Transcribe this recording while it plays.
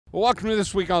Well, welcome to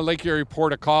This Week on Lake Erie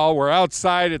Port of Call. We're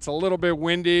outside. It's a little bit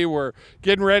windy. We're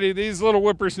getting ready. These little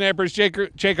whippersnappers.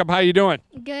 Jacob, how you doing?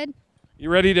 Good. You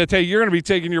ready to take? You're going to be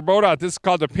taking your boat out. This is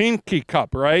called the Pinky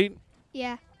Cup, right?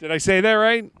 Yeah. Did I say that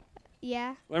right?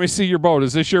 Yeah. Let me see your boat.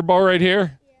 Is this your boat right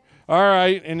here? Yeah. All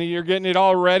right, and you're getting it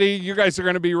all ready. You guys are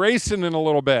going to be racing in a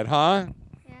little bit, huh?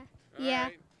 Yeah. Yeah.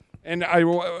 Right. And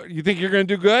you think you're going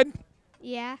to do good?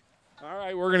 Yeah. All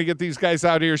right, we're going to get these guys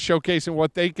out here showcasing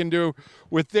what they can do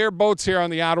with their boats here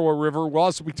on the Ottawa River. We'll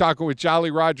also be talking with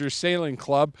Jolly Roger Sailing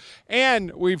Club.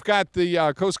 And we've got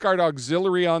the Coast Guard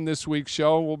Auxiliary on this week's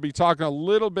show. We'll be talking a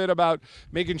little bit about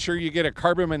making sure you get a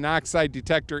carbon monoxide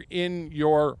detector in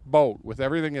your boat. With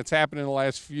everything that's happened in the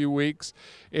last few weeks,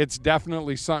 it's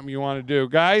definitely something you want to do.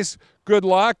 Guys, good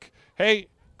luck. Hey,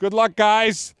 good luck,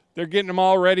 guys. They're getting them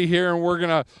all ready here, and we're going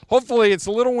to – hopefully it's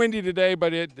a little windy today,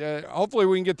 but hopefully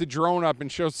we can get the drone up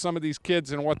and show some of these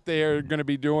kids and what they're going to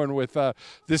be doing with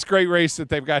this great race that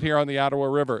they've got here on the Ottawa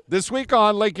River. This week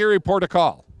on Lake Erie Port of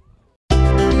Call.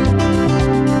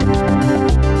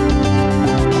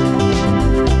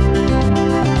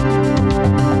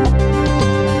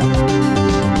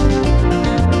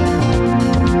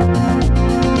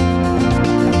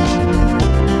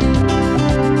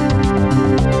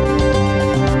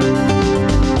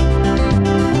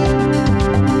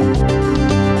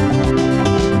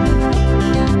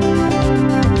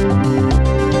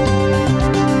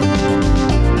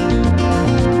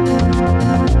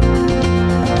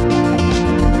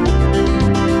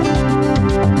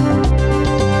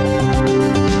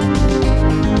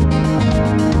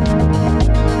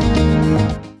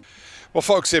 Well,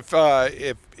 folks, if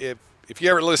you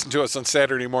ever listen to us on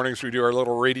Saturday mornings, we do our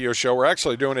little radio show. We're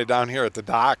actually doing it down here at the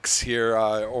docks here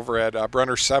over at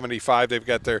Brenner 75. They've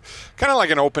got their kind of like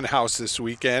an open house this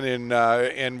weekend,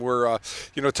 and we're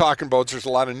talking boats. There's a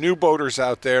lot of new boaters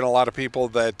out there and a lot of people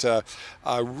that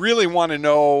really want to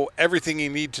know everything you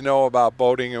need to know about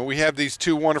boating. And we have these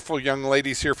two wonderful young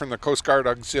ladies here from the Coast Guard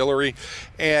Auxiliary,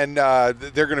 and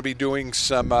they're going to be doing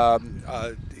some.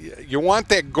 You want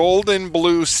that golden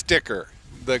blue sticker.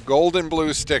 The golden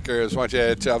blue sticker is what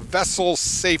it's a vessel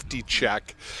safety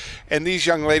check. And these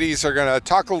young ladies are going to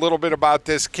talk a little bit about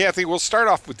this. Kathy, we'll start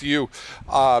off with you.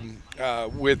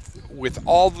 With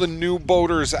all the new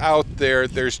boaters out there,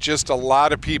 there's just a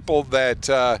lot of people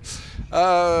that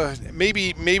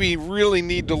maybe really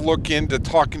need to look into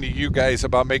talking to you guys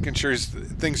about making sure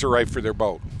things are right for their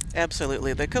boat.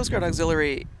 Absolutely. The Coast Guard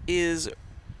Auxiliary is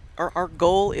our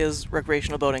goal is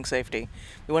recreational boating safety.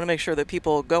 We want to make sure that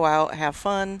people go out, have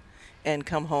fun, and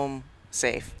come home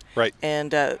safe. Right.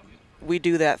 And we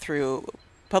do that through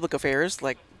public affairs,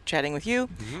 like chatting with you.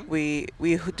 Mm-hmm.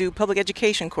 We do public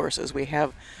education courses. We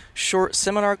have short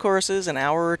seminar courses, an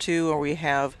hour or two, or we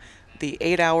have the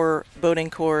 8-hour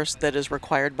boating course that is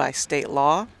required by state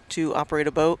law to operate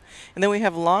a boat. And then we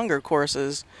have longer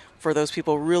courses for those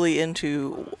people really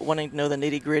into wanting to know the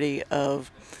nitty-gritty of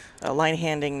line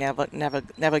handling,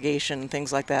 navigation,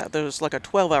 things like that. There's like a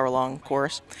 12-hour long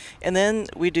course. And then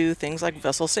we do things like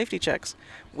vessel safety checks,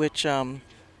 which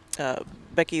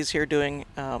Becky's here doing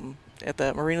at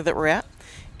the marina that we're at.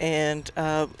 And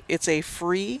it's a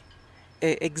free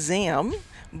exam,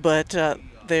 but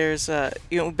there's,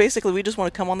 basically we just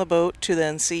want to come on the boat to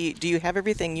then see, do you have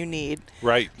everything you need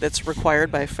that's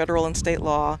required by federal and state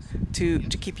law to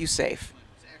keep you safe?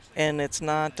 And it's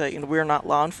not, we're not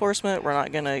law enforcement. We're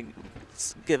not going to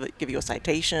give you a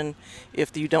citation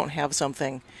if you don't have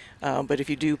something. But if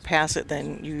you do pass it,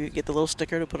 then you get the little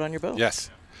sticker to put on your boat. Yes.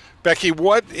 Becky,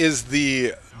 what is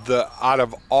the out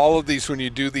of all of these, when you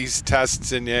do these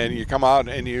tests and you come out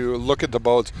and you look at the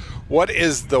boats, what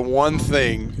is the one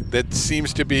thing that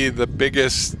seems to be the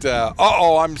biggest,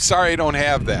 I'm sorry I don't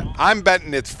have that? I'm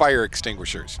betting it's fire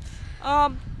extinguishers.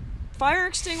 Fire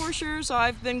extinguishers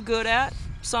I've been good at.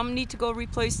 Some need to go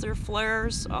replace their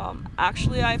flares.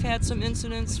 Actually, I've had some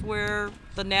incidents where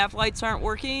the nav lights aren't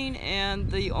working and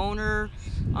the owner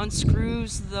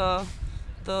unscrews the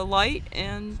light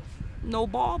and no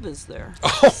bulb is there.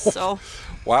 Oh, so,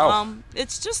 wow.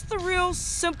 It's just the real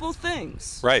simple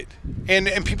things. Right.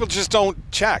 And people just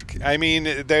don't check. I mean,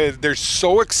 they're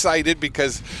so excited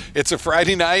because it's a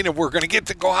Friday night and we're going to get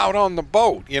to go out on the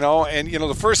boat, And,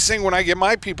 the first thing when I get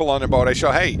my people on the boat, I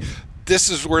show, hey, this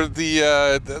is where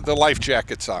the life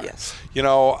jackets are. Yes.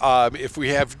 If we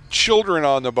have children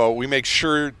on the boat, we make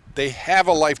sure they have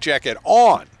a life jacket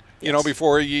on.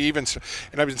 Before you even,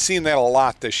 and I've been seeing that a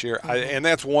lot this year. And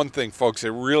that's one thing, folks,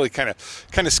 that really kind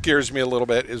of scares me a little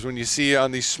bit is when you see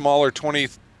on these smaller 20,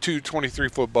 22,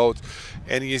 23-foot boats,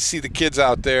 and you see the kids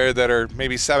out there that are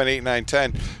maybe 7, 8, 9,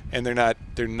 10, and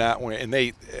they're not wearing,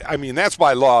 and I mean, that's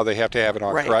by law they have to have it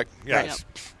on, Right. correct? Right. Yes.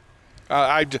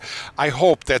 I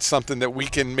hope that's something that we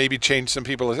can maybe change some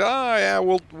people. Oh yeah,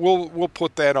 we'll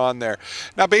put that on there.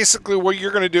 Now, basically, what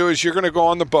you're going to do is you're going to go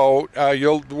on the boat.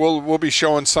 We'll be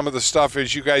showing some of the stuff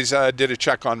as you guys did a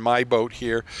check on my boat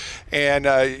here, and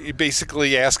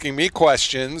basically asking me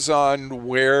questions on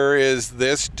where is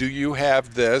this, do you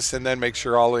have this, and then make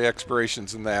sure all the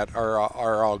expirations in that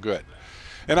are all good.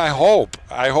 And I hope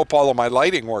all of my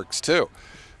lighting works too.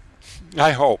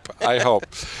 I hope.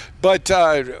 But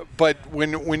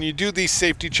when you do these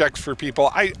safety checks for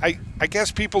people, I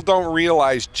guess people don't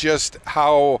realize just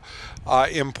how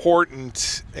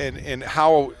important and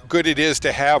how good it is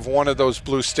to have one of those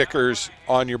blue stickers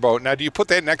on your boat. Now, do you put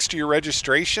that next to your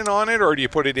registration on it, or do you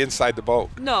put it inside the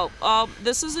boat? No,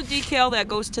 this is a decal that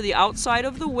goes to the outside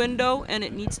of the window, and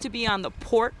it needs to be on the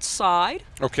port side.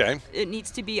 Okay. It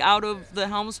needs to be out of the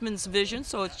helmsman's vision,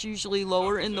 so it's usually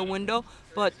lower in the window,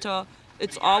 but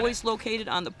it's always located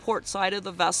on the port side of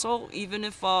the vessel. Even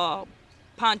if a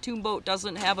pontoon boat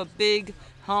doesn't have a big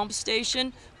helm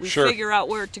station, we Sure. figure out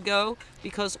where to go,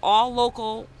 because all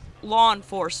local law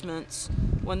enforcement,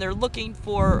 when they're looking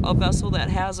for a vessel that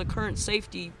has a current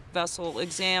safety vessel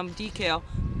exam decal,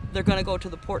 they're going to go to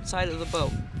the port side of the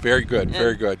boat. Very good.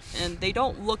 Very good. And they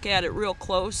don't look at it real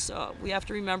close. We have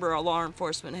to remember our law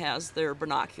enforcement has their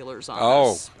binoculars on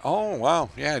us. Oh, wow.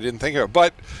 Yeah, I didn't think of it.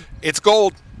 But it's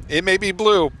gold. It may be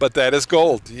blue, but that is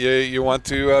gold. You want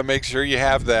to make sure you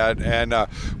have that, and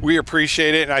we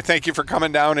appreciate it. And I thank you for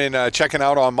coming down and checking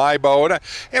out on my boat.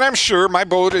 And I'm sure my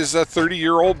boat is a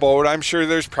 30-year-old boat. I'm sure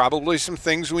there's probably some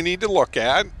things we need to look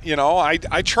at. You know, I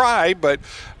try, but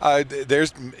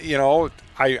there's, you know,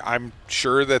 I'm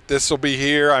sure that this will be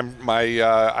here.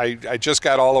 I just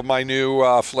got all of my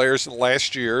new flares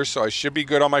last year, so I should be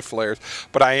good on my flares.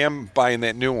 But I am buying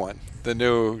that new one. The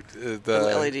new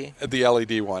the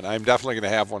LED one. I'm definitely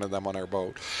going to have one of them on our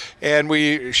boat, and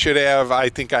we should have. I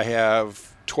think I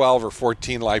have 12 or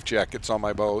 14 life jackets on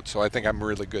my boat, so I think I'm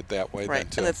really good that way. Right. Then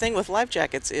too. And the thing with life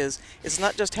jackets is it's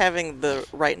not just having the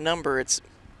right number; it's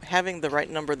having the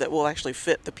right number that will actually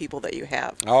fit the people that you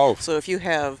have. Oh. So if you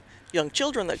have young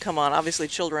children that come on, obviously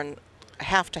children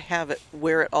have to have it,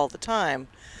 wear it all the time.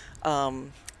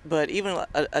 But even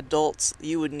adults,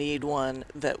 you would need one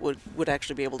that would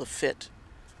actually be able to fit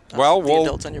the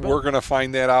adults on your boat. We're going to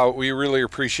find that out. We really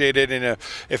appreciate it. And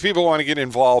if people want to get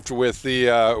involved with the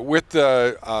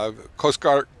Coast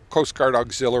Guard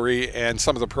Auxiliary and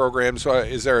some of the programs,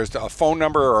 is there a phone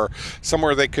number or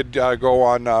somewhere they could go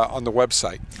on the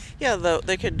website? Yeah,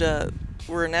 they could.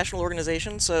 We're a national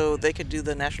organization, so they could do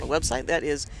the national website. That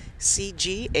is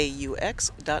cgaux.org.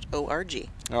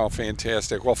 Oh,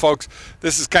 fantastic. Well, folks,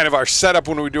 this is kind of our setup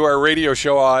when we do our radio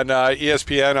show on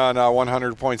ESPN on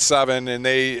 100.7, and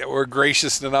they were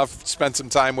gracious enough to spend some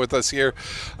time with us here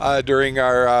during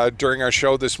our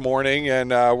show this morning,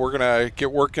 and we're going to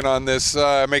get working on this,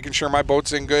 making sure my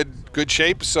boat's in good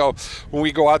shape. So when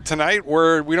we go out tonight,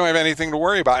 we don't have anything to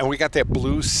worry about, and we got that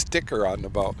blue sticker on the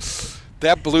boat.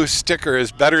 That blue sticker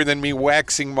is better than me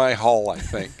waxing my hull, I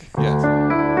think. Yes.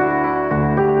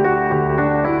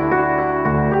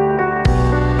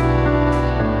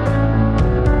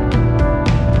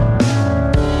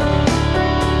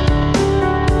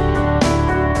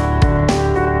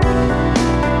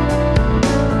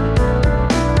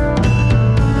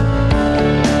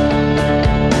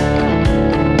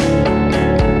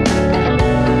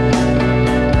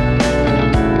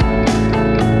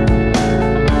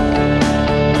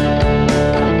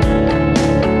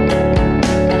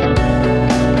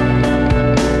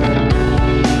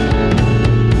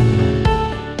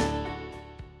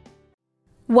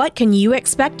 What can you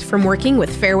expect from working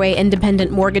with Fairway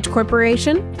Independent Mortgage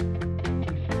Corporation?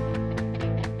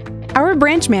 Our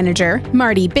branch manager,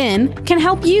 Marty Bin, can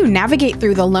help you navigate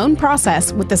through the loan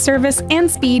process with the service and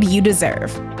speed you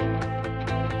deserve.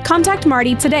 Contact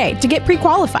Marty today to get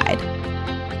pre-qualified.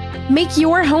 Make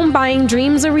your home buying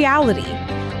dreams a reality.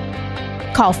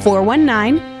 Call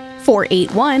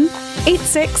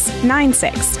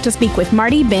 419-481-8696 to speak with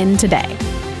Marty Bin today.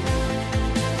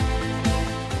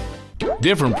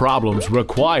 Different problems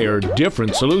require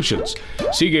different solutions.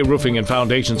 Seagate Roofing and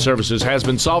Foundation Services has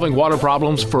been solving water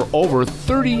problems for over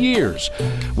 30 years.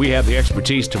 We have the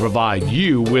expertise to provide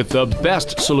you with the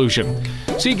best solution.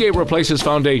 Seagate replaces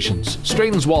foundations,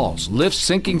 straightens walls, lifts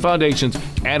sinking foundations,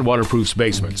 and waterproofs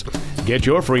basements. Get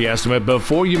your free estimate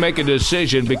before you make a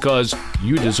decision, because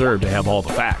you deserve to have all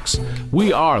the facts.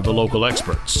 We are the local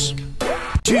experts.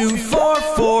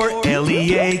 244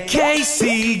 LEAK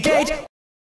Seagate.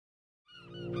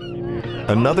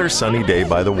 Another sunny day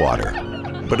by the water.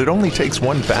 But it only takes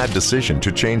one bad decision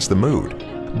to change the mood.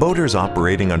 Boaters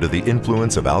operating under the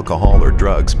influence of alcohol or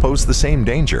drugs pose the same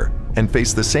danger and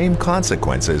face the same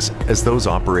consequences as those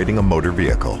operating a motor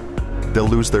vehicle. They'll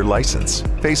lose their license,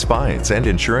 face fines and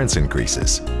insurance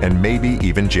increases, and maybe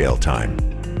even jail time.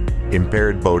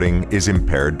 Impaired boating is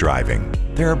impaired driving.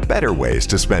 There are better ways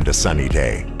to spend a sunny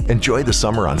day. Enjoy the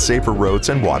summer on safer roads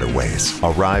and waterways.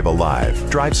 Arrive alive.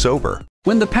 Drive sober.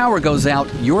 When the power goes out,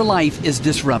 your life is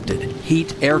disrupted.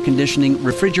 Heat, air conditioning,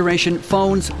 refrigeration,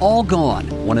 phones, all gone.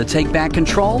 Want to take back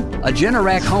control? A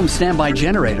Generac home standby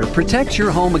generator protects your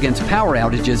home against power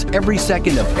outages every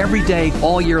second of every day,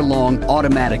 all year long,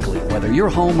 automatically, whether you're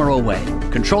home or away.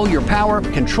 Control your power,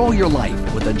 control your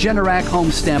life with a Generac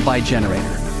home standby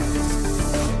generator.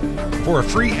 For a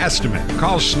free estimate,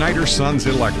 call Schneider Sons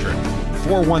Electric,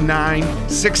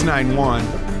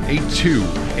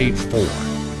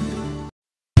 419-691-8284.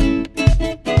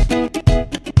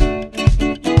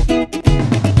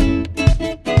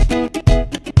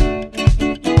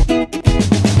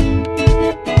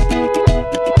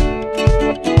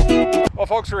 Well,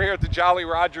 folks, we're here at the Jolly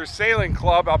Rogers Sailing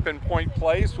Club up in Point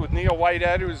Place with Neil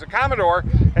Whitehead, who's the Commodore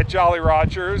at Jolly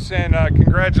Rogers, and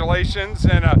congratulations,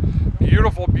 and a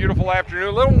beautiful, beautiful afternoon.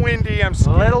 A little windy. A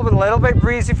little bit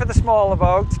breezy for the smaller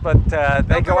boats, but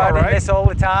they go out in this all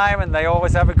the time, and they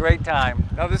always have a great time.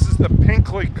 Now, this is the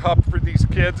Pinkley Cup for these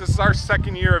kids. This is our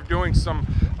second year of doing some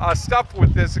stuff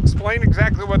with this. Explain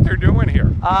exactly what they're doing here.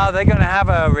 They're going to have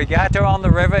a regatta on the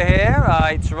river here.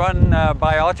 It's run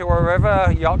by Ottawa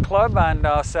River Yacht Club and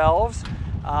ourselves.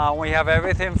 We have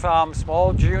everything from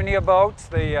small junior boats,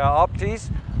 the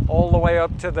Optis, all the way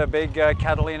up to the big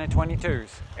Catalina 22s.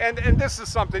 And this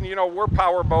is something, you know, we're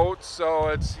power boats, so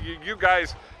it's you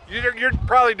guys, you're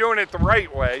probably doing it the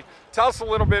right way. Tell us a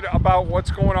little bit about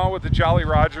what's going on with the Jolly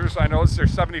Rogers. I know it's their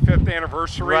 75th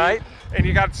anniversary. Right. And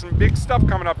you got some big stuff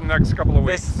coming up in the next couple of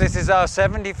weeks. This is our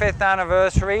 75th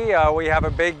anniversary. We have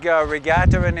a big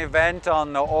regatta and event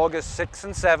on August 6th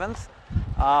and 7th.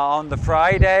 On the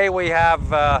Friday, we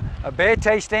have a beer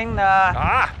tasting.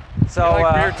 So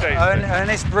like beer tasting.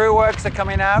 Ernest Brew Works are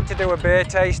coming out to do a beer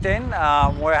tasting.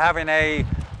 We're having a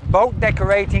boat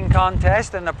decorating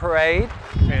contest and a parade.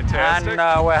 Fantastic.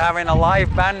 And we're having a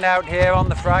live band out here on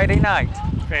the Friday night.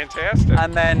 Fantastic.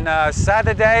 And then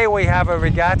Saturday we have a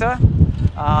regatta.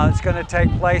 It's going to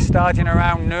take place starting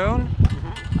around noon.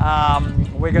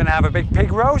 We're going to have a big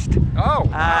pig roast. Oh,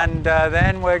 wow. And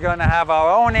then we're going to have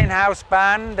our own in-house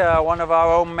band. One of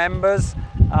our own members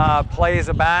plays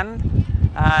a band.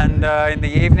 And in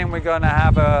the evening, we're going to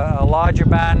have a larger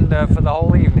band for the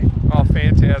whole evening. Oh,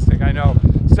 fantastic. I know.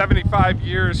 75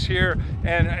 years here,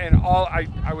 and all I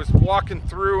was walking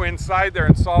through inside there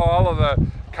and saw all of the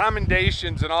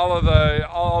commendations and all of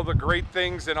the great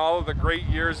things and all of the great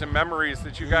years and memories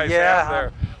that you guys have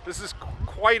there. This is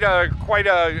quite a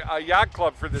yacht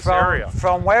club for this area.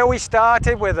 From where we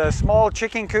started with a small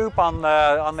chicken coop on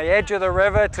the edge of the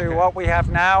river to what we have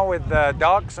now with the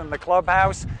docks and the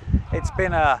clubhouse, it's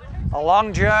been a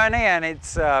long journey, and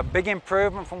it's a big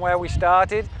improvement from where we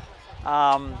started.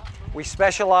 We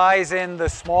specialize in the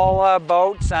smaller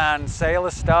boats and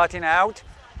sailors starting out.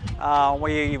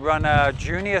 We run a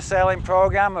junior sailing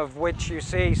program, of which you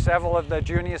see several of the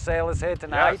junior sailors here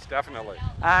tonight. Yes, definitely.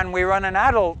 And we run an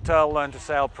adult Learn to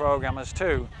Sail program as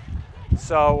too.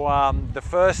 So the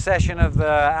first session of the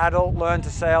adult Learn to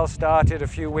Sail started a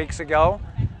few weeks ago.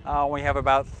 We have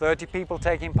about 30 people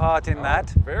taking part in that.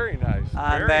 Very nice.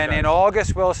 And then in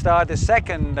August we'll start the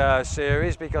second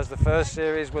series, because the first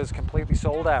series was completely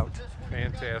sold out.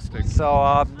 Fantastic. So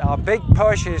our big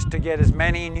push is to get as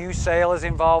many new sailors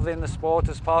involved in the sport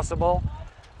as possible.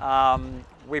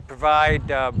 We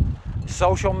provide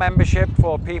social membership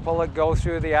for people that go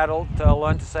through the adult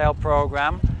Learn to Sail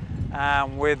program.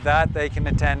 With that, they can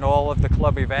attend all of the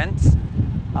club events.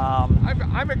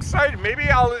 I'm excited. Maybe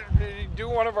I'll do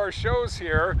one of our shows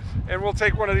here, and we'll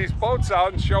take one of these boats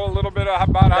out and show a little bit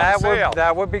about how to sail.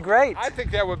 That would be great. I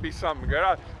think that would be something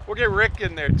good. We'll get Rick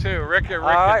in there too. Rick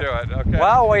can do it. Okay.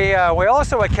 Well, we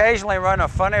also occasionally run a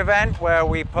fun event where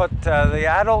we put the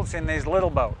adults in these little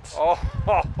boats.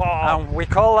 And we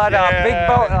call that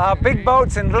our big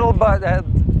boats in little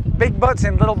big butts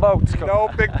in little boats. No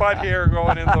big butt here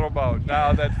going in little boat.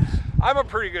 No, I'm a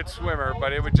pretty good swimmer,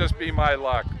 but it would just be my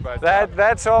luck. But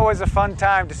that's always a fun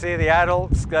time to see the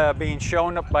adults being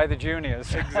shown up by the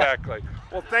juniors. Exactly.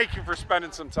 Well, thank you for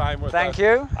spending some time with us. Thank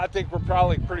you. I think we're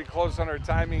probably pretty close on our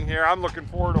timing here. I'm looking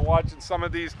forward to watching some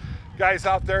of these guys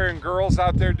out there and girls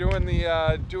out there doing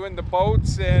the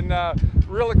boats, and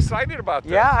real excited about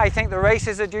this. Yeah, I think the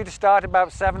races are due to start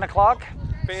about 7 o'clock.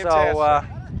 Fantastic. So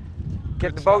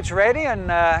get the boats ready,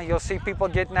 and you'll see people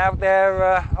getting out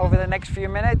there over the next few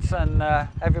minutes, and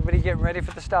everybody getting ready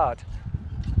for the start.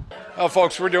 Well,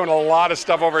 folks, we're doing a lot of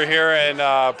stuff over here in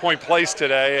Point Place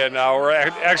today, and we're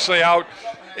actually out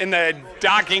in the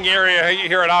docking area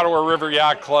here at Ottawa River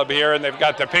Yacht Club here, and they've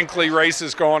got the Pinkley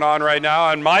races going on right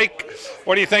now. And Mike,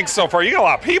 what do you think so far? You got a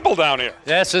lot of people down here.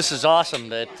 Yes, this is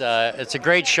awesome. It's a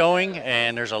great showing,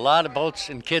 and there's a lot of boats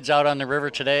and kids out on the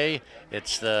river today.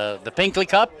 It's the Pinkley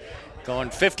Cup, going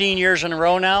 15 years in a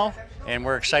row now, and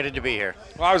we're excited to be here.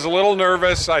 Well, I was a little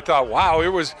nervous. I thought, wow, we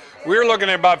were looking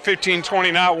at about 15,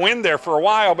 20 knot wind there for a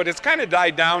while, but it's kind of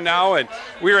died down now, and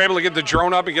we were able to get the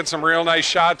drone up and get some real nice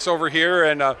shots over here,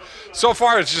 and so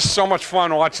far it's just so much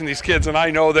fun watching these kids, and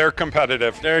I know they're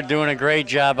competitive. They're doing a great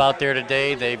job out there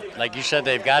today. Like you said,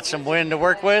 they've got some wind to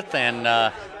work with, and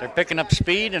they're picking up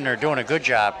speed, and they're doing a good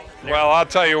job. Well, I'll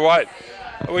tell you what.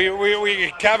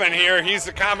 We Kevin here, he's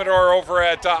the Commodore over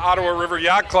at Ottawa River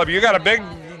Yacht Club. You got a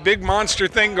big monster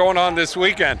thing going on this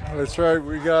weekend. That's right.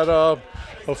 We got a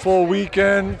full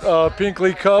weekend.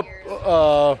 Pinkley Cup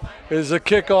is a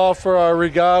kickoff for our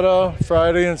regatta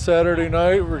Friday and Saturday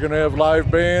night. We're going to have live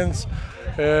bands,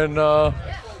 and we're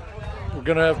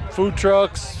going to have food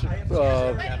trucks,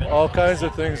 all kinds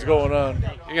of things going on.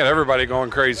 You got everybody going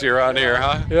crazy around here,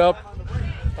 huh? Yep.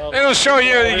 They don't show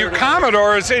you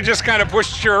Commodores, they just kind of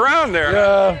pushed you around there.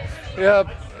 Yeah.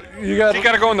 You got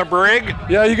to go in the brig?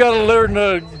 Yeah, you got to learn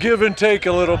to give and take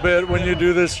a little bit when you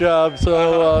do this job.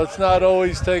 So it's not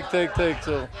always take.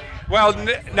 So. Well,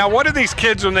 now what do these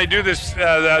kids when they do this,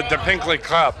 the Pinkley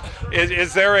Cup?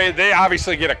 They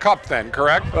obviously get a cup then,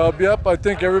 correct? Yep, I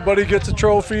think everybody gets a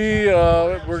trophy.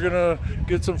 We're gonna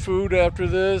get some food after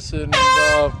this, and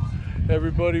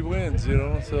everybody wins,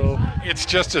 so. It's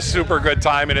just a super good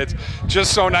time, and it's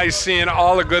just so nice seeing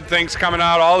all the good things coming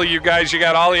out. All of you guys, you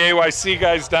got all the AYC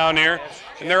guys down here,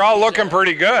 and they're all looking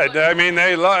pretty good. I mean,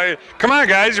 come on,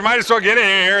 guys, you might as well get in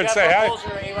here and say hi.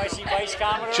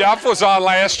 Jeff was on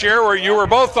last year, where you were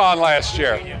both on last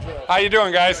year. How you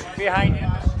doing, guys? Behind you.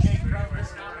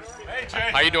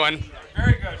 How you doing?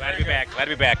 Very good. Glad to be back. Glad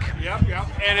to be back. Yep.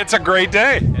 And it's a great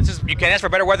day. You can't ask for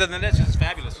better weather than this. It's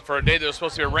fabulous. For a day that was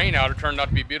supposed to be a rain out, it turned out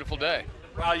to be a beautiful day.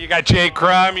 Well, you got Jay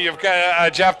Crum, you've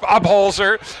got Jeff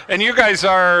Upholzer, and you guys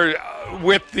are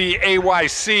with the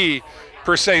AYC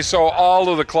per se, so all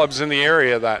of the clubs in the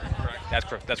area that.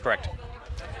 That's correct.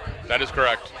 That is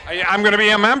correct. I'm going to be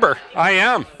a member. I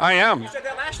am. You said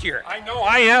that last year. I know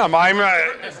I am. I'm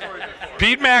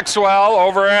Pete Maxwell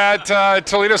over at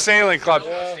Toledo Sailing Club.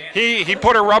 He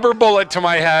put a rubber bullet to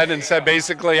my head and said,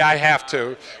 basically, I have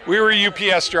to. We were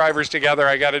UPS drivers together.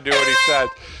 I got to do what he said.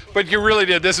 But you really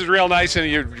did. This is real nice,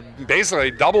 and you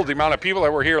basically doubled the amount of people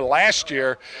that were here last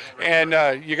year, and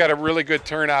you got a really good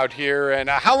turnout here. And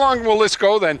how long will this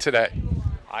go then today?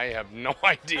 I have no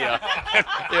idea.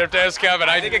 You have to ask Kevin.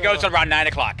 I think it goes till around 9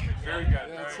 o'clock. Very good.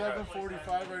 Yeah, it's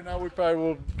 7:45 right now. We probably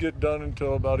will get done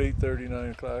until about 8:30, 9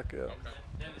 o'clock. Yeah.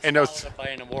 And those by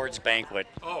an awards banquet.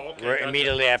 Oh, okay.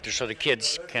 Immediately after, so the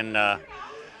kids can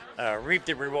reap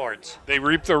the rewards. They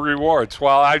reap the rewards.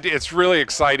 Well, it's really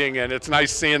exciting, and it's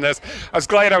nice seeing this. I was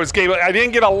glad I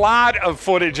didn't get a lot of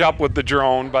footage up with the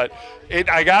drone, but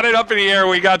I got it up in the air.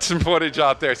 We got some footage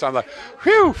out there, so I'm like,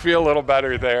 whew, feel a little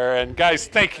better there. And guys,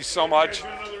 thank you so much.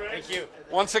 Thank you.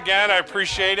 Once again, I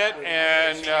appreciate it,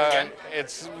 and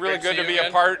it's really good to be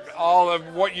a part of all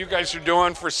of what you guys are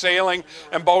doing for sailing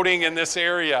and boating in this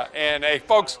area. And hey,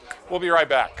 folks, we'll be right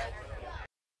back.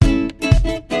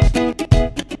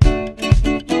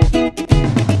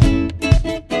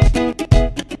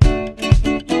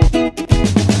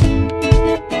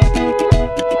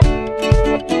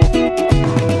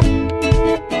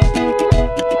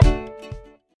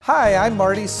 Hi, I'm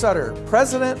Marty Sutter,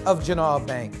 President of Genoa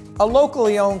Bank, a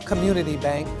locally owned community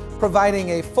bank providing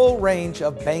a full range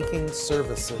of banking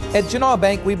services. At Genoa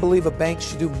Bank, we believe a bank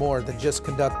should do more than just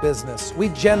conduct business. We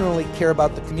genuinely care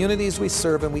about the communities we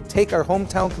serve, and we take our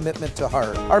hometown commitment to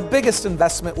heart. Our biggest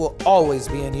investment will always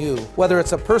be in you, whether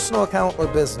it's a personal account or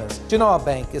business. Genoa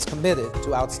Bank is committed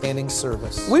to outstanding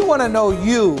service. We want to know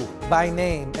you by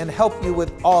name and help you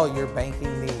with all your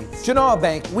banking needs. Genoa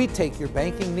Bank, we take your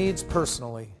banking needs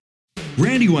personally.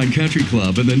 Brandywine Country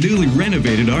Club and the newly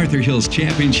renovated Arthur Hills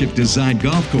Championship Design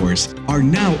Golf Course are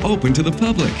now open to the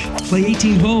public. Play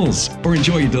 18 holes or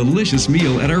enjoy a delicious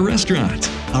meal at our restaurant.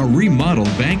 Our remodeled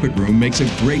banquet room makes a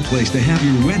great place to have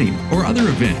your wedding or other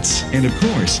events. And of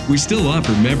course, we still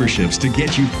offer memberships to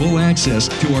get you full access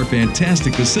to our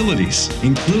fantastic facilities,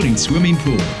 including swimming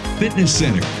pool, fitness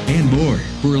center, and more.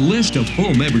 For a list of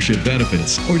full membership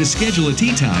benefits or to schedule a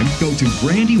tee time, go to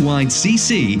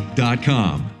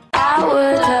brandywinecc.com. I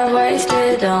would have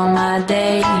wasted all my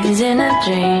days in a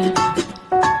dream.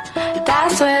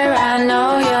 That's where I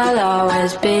know you'll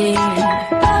always be.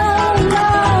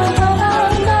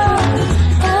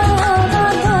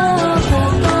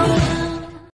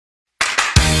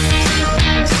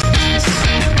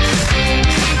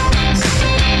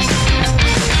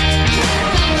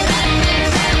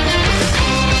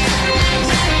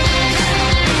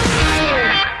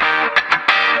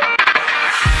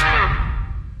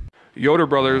 Yoder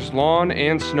Brothers Lawn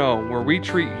and Snow, where we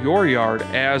treat your yard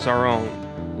as our own.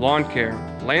 Lawn care,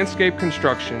 landscape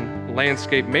construction,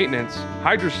 landscape maintenance,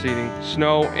 hydroseeding,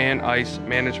 snow and ice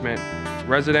management,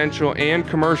 residential and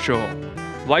commercial,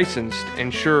 licensed,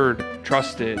 insured,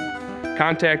 trusted.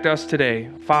 Contact us today,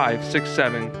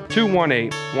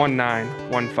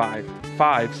 567-218-1915,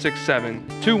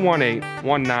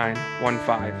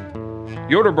 567-218-1915.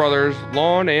 Yoder Brothers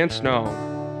Lawn and Snow.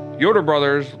 Yoder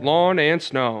Brothers Lawn and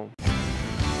Snow.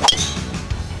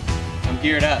 I'm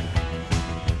geared up.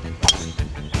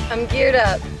 I'm geared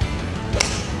up.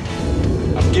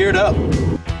 I'm geared up.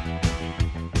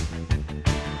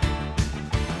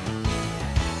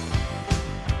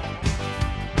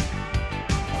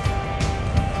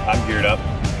 I'm geared up.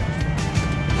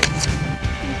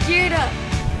 I'm geared up.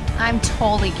 I'm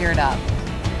totally geared up.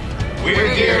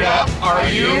 We're geared up. Are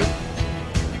you?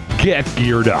 Get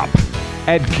geared up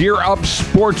at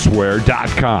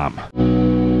GearUpSportswear.com.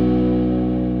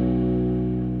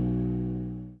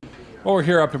 Well, we're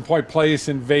here up in Point Place,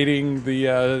 invading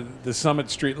the Summit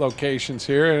Street locations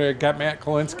here. And I got Matt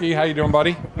Kolinsky. How you doing,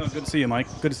 buddy? Oh, good to see you, Mike.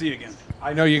 Good to see you again.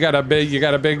 I know you got a big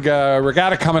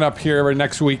regatta coming up here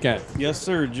next weekend. Yes,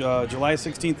 sir. July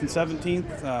 16th and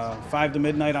 17th, 5 to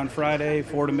midnight on Friday,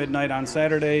 4 to midnight on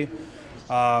Saturday.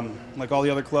 Like all the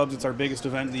other clubs, it's our biggest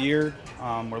event of the year.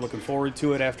 We're looking forward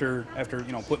to it after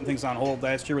putting things on hold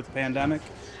last year with the pandemic,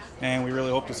 and we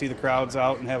really hope to see the crowds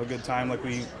out and have a good time like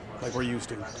we're used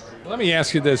to. Let me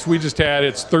ask you this.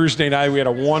 It's Thursday night. We had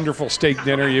a wonderful steak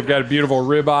dinner. You've got a beautiful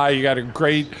ribeye. You got a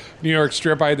great New York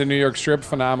strip. I had the New York strip.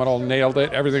 Phenomenal. Nailed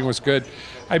it. Everything was good.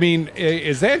 I mean,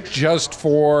 is that just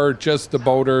for the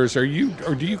boaters, or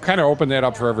do you kind of open that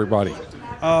up for everybody?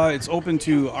 It's open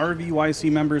to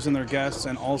RVYC members and their guests,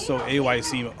 and also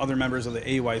AYC, other members of the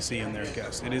AYC and their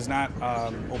guests. It is not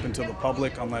open to the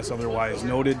public unless otherwise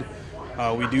noted.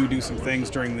 We do some things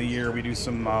during the year. We do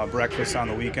some breakfasts on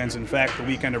the weekends. In fact, the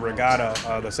weekend of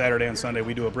regatta, the Saturday and Sunday,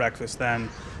 we do a breakfast then,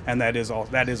 and that is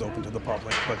open to the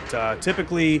public. But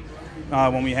typically,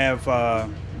 when we have the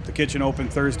kitchen open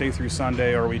Thursday through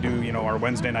Sunday, or we do our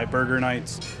Wednesday night burger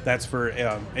nights, that's for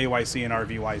AYC and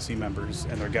RVYC members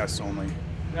and their guests only.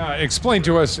 Explain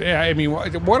to us, I mean,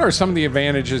 what are some of the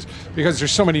advantages, because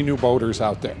there's so many new boaters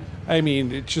out there. I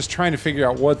mean, it's just trying to figure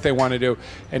out what they want to do.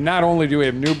 And not only do we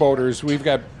have new boaters, we've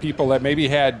got people that maybe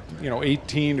had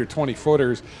 18 or 20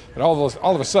 footers, but all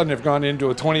of a sudden have gone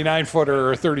into a 29 footer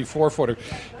or a 34 footer,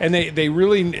 and they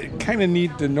really kind of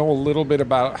need to know a little bit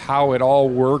about how it all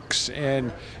works,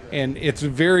 and it's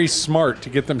very smart to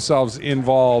get themselves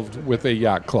involved with a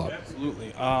yacht club.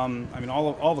 Absolutely. I mean,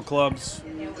 all the clubs.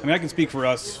 I mean, I can speak for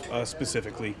us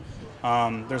specifically.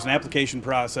 There's an application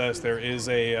process. There is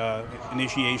a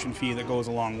initiation fee that goes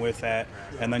along with that,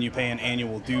 and then you pay an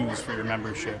annual dues for your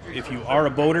membership. If you are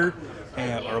a boater,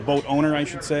 or a boat owner, I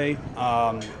should say,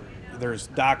 there's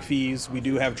dock fees. We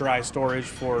do have dry storage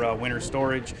for winter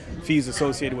storage, fees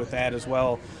associated with that as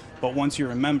well. But once you're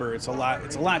a member, it's a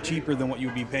lot cheaper than what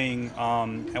you'd be paying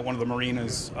at one of the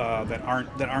marinas that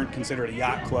aren't considered a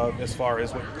yacht club as far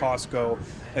as what your costs go.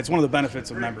 It's one of the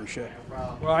benefits of membership.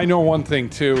 Well, I know one thing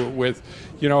too, with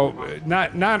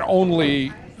not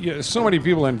only so many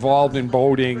people involved in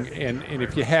boating, and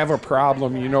if you have a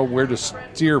problem, you know where to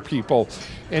steer people,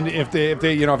 and if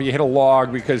you hit a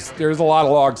log, because there's a lot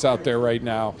of logs out there right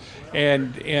now,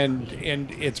 and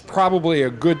it's probably a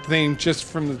good thing, just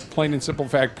from the plain and simple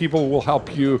fact people will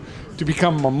help you to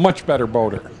become a much better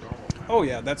boater. Oh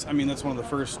yeah, that's one of the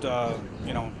first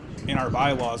in our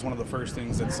bylaws, one of the first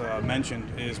things that's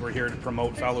mentioned is we're here to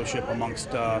promote fellowship amongst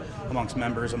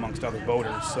members, amongst other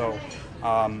boaters. So,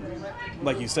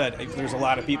 like you said, there's a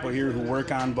lot of people here who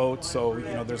work on boats, so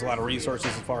there's a lot of resources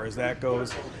as far as that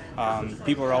goes.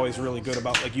 People are always really good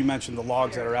about, like you mentioned, the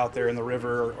logs that are out there in the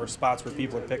river, or spots where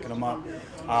people are picking them up.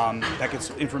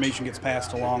 Information gets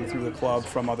passed along through the club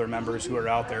from other members who are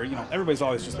out there. Everybody's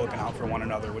always just looking out for one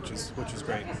another, which is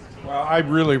great. Well, I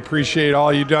really appreciate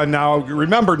all you've done. Now,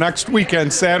 remember, next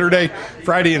weekend,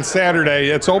 Friday and Saturday,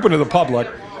 it's open to the public.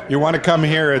 You want to come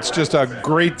here. It's just a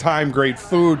great time, great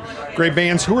food, great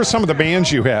bands. Who are some of the bands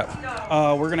you have?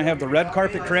 We're going to have the Red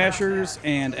Carpet Crashers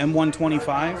and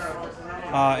M125.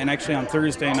 And actually on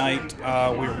Thursday night,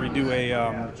 we do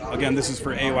again, this is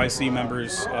for AYC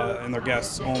members and their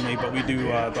guests only, but we do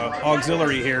the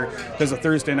auxiliary here. There's a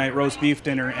Thursday night roast beef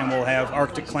dinner, and we'll have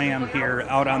Arctic clam here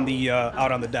out on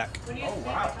the deck.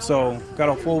 So got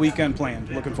a full weekend planned.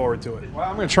 Looking forward to it. Well,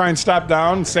 I'm going to try and stop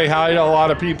down and say hi to a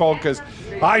lot of people because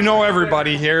I know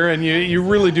everybody here, and you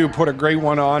really do put a great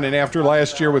one on. And after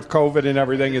last year with COVID and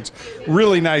everything, it's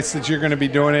really nice that you're going to be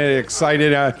doing it.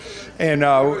 Excited, and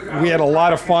we had a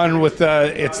lot of fun with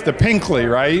it's the Pinkley,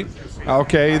 right?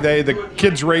 Okay, the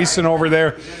kids racing over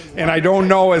there, and I don't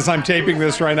know as I'm taping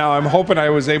this right now. I'm hoping I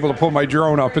was able to put my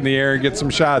drone up in the air and get some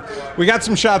shots. We got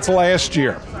some shots last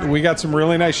year. We got some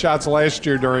really nice shots last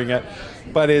year during it,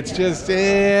 but it's just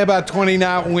about 20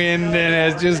 knot wind,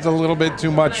 and it's just a little bit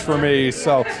too much for me.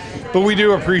 So, but we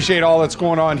do appreciate all that's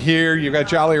going on here. You got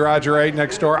Jolly Roger right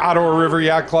next door. Ottawa River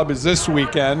Yacht Club is this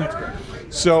weekend.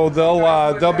 So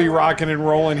they'll be rocking and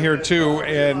rolling here too,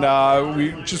 and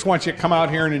we just want you to come out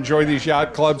here and enjoy these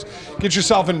yacht clubs. Get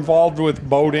yourself involved with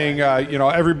boating.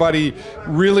 Everybody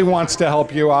really wants to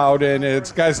help you out, and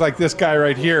it's guys like this guy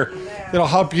right here that'll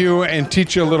help you and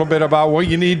teach you a little bit about what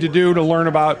you need to do to learn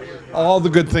about all the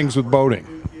good things with boating.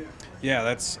 Yeah,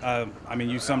 that's.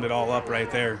 You summed it all up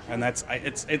right there, and that's.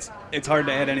 It's hard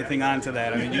to add anything on to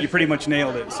that. I mean, you pretty much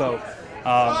nailed it. So.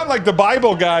 I'm like the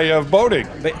Bible guy of boating.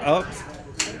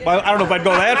 Well, I don't know if I'd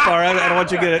go that far. I don't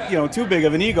want you to get too big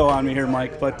of an ego on me here,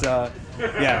 Mike. But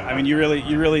yeah, you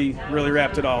really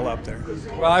wrapped it all up there.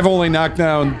 Well, I've only knocked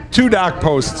down 2 dock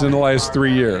posts in the last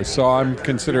 3 years, so I'm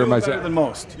considering myself better than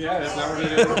most.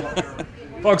 Yeah.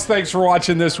 Folks, thanks for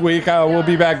watching this week. We'll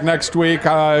be back next week.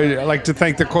 I'd like to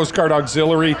thank the Coast Guard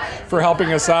Auxiliary for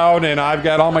helping us out, and I've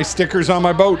got all my stickers on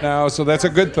my boat now, so that's a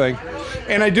good thing.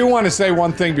 And I do want to say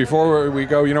one thing before we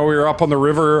go. We were up on the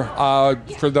river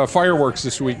for the fireworks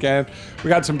this weekend. We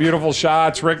got some beautiful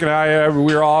shots. Rick and I,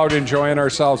 we were all out enjoying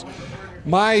ourselves.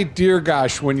 My dear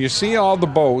gosh, when you see all the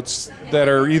boats that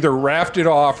are either rafted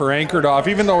off or anchored off,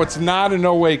 even though it's not a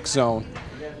no-wake zone,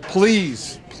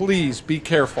 please be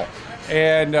careful.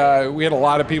 And we had a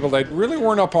lot of people that really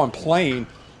weren't up on plane,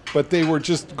 but they were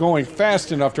just going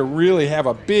fast enough to really have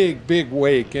a big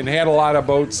wake, and had a lot of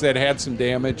boats that had some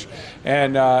damage.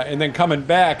 And then coming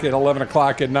back at 11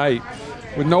 o'clock at night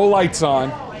with no lights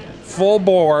on, full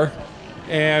bore,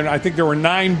 and I think there were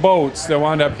 9 boats that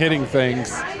wound up hitting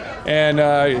things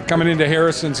and coming into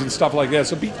Harrison's and stuff like that.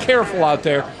 So be careful out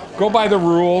there. Go by the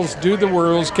rules, do the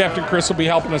rules. Captain Chris will be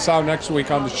helping us out next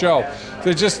week on the show.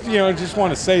 So just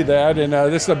want to say that. And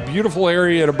this is a beautiful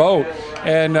area to boat,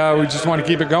 and we just want to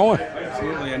keep it going.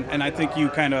 Absolutely, and I think you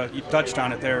touched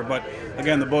on it there. But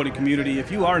again, the boating community, if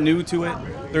you are new to it,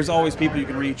 there's always people you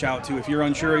can reach out to. If you're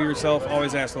unsure of yourself,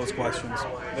 always ask those questions.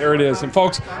 There it is. And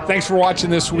folks, thanks for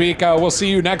watching this week. We'll see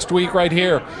you next week right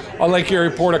here on Lake Erie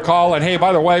Port of Call. And hey,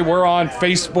 by the way, we're on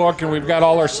Facebook, and we've got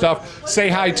all our stuff. Say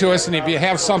hi to us, and if you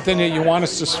have something that you want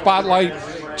us to spotlight,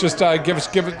 just give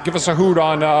us a hoot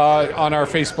on our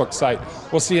Facebook site.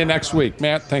 We'll see you next week.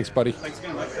 Matt, thanks, buddy. Thanks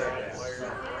again, Mike.